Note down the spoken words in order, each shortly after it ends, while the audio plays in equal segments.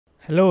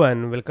Hello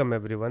and welcome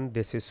everyone.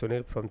 This is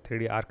Sunil from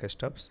 3D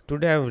Archstuffs.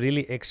 Today I'm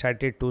really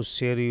excited to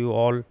share you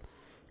all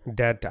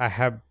that I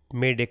have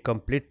made a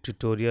complete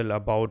tutorial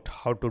about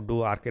how to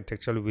do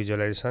architectural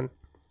visualization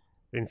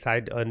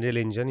inside Unreal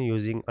Engine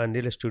using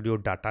Unreal Studio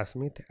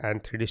DataSmith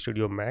and 3D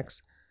Studio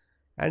Max.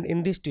 And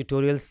in this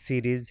tutorial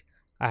series,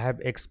 I have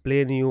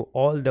explained you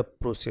all the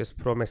process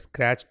from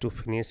scratch to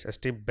finish,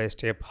 step by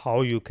step,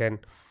 how you can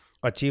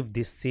achieve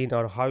this scene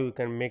or how you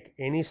can make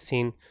any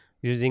scene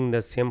using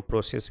the same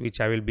process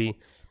which I will be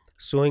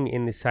showing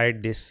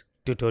inside this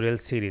tutorial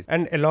series.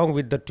 And along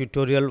with the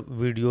tutorial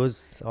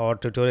videos or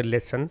tutorial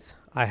lessons,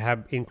 I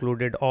have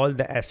included all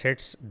the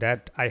assets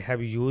that I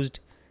have used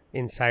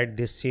inside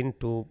this scene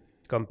to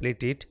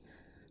complete it,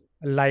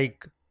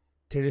 like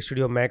 3D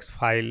Studio Max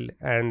file,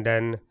 and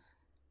then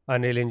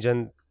Unreal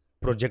Engine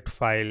project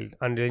file,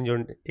 Unreal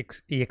Engine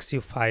exe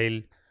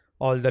file,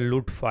 all the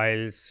loot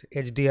files,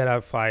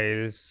 HDRI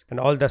files, and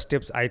all the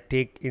steps I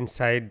take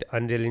inside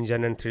Unreal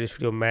Engine and 3D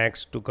Studio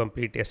Max to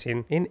complete a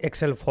scene in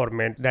Excel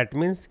format. That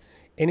means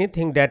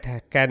anything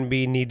that can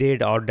be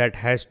needed or that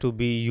has to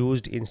be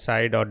used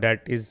inside or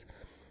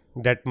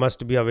that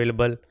must be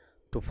available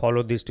to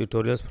follow these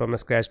tutorials from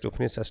scratch to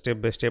finish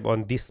step by step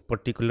on this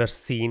particular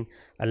scene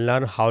and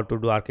learn how to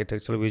do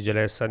architectural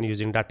visualization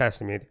using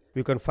DataSmith.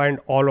 You can find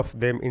all of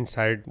them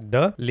inside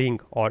the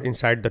link or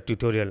inside the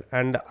tutorial,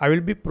 and I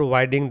will be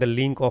providing the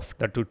link of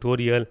the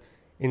tutorial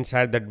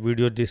inside that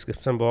video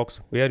description box,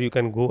 where you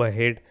can go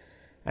ahead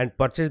and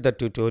purchase the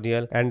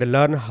tutorial and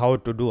learn how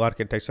to do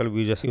architectural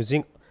visualization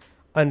using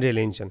Unreal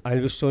Engine. I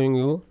will be showing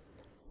you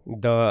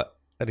the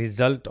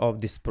result of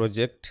this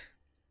project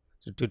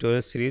tutorial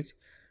series.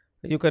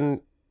 You can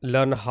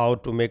learn how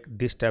to make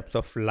these types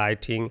of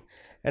lighting,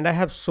 and I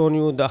have shown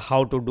you the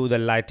how to do the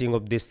lighting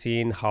of this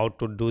scene, how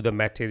to do the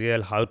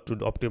material, how to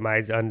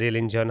optimize Unreal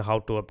Engine, how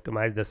to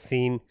optimize the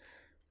scene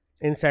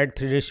inside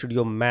 3D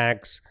Studio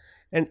Max,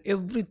 and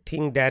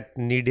everything that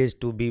needs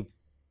to be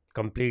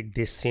complete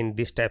this scene,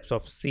 these types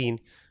of scene,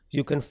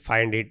 you can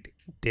find it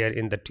there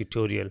in the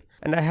tutorial.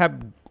 And I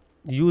have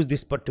used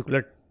this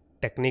particular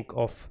technique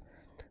of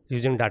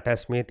using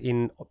DataSmith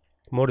in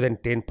more than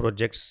 10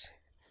 projects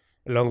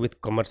along with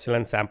commercial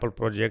and sample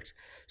projects.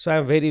 So I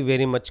am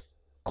very much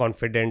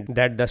confident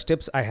that the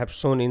steps I have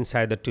shown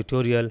inside the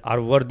tutorial are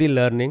worthy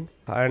learning,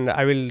 and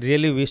I will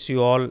really wish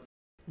you all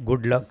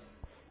good luck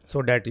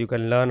so that you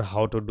can learn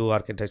how to do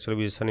architectural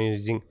visualization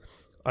using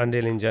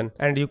Unreal Engine,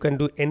 and you can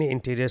do any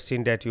interior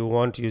scene that you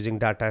want using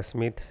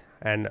DataSmith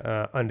and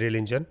Unreal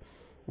Engine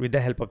with the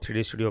help of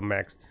 3D Studio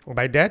Max.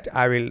 By that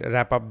I will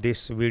wrap up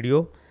this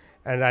video,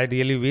 and I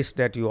really wish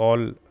that you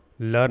all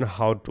learn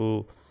how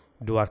to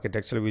do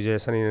architectural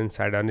visualization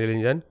inside Unreal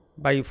Engine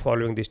by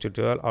following this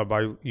tutorial or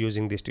by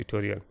using this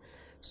tutorial.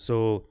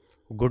 So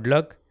good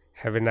luck,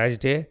 have a nice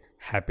day,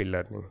 happy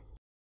learning.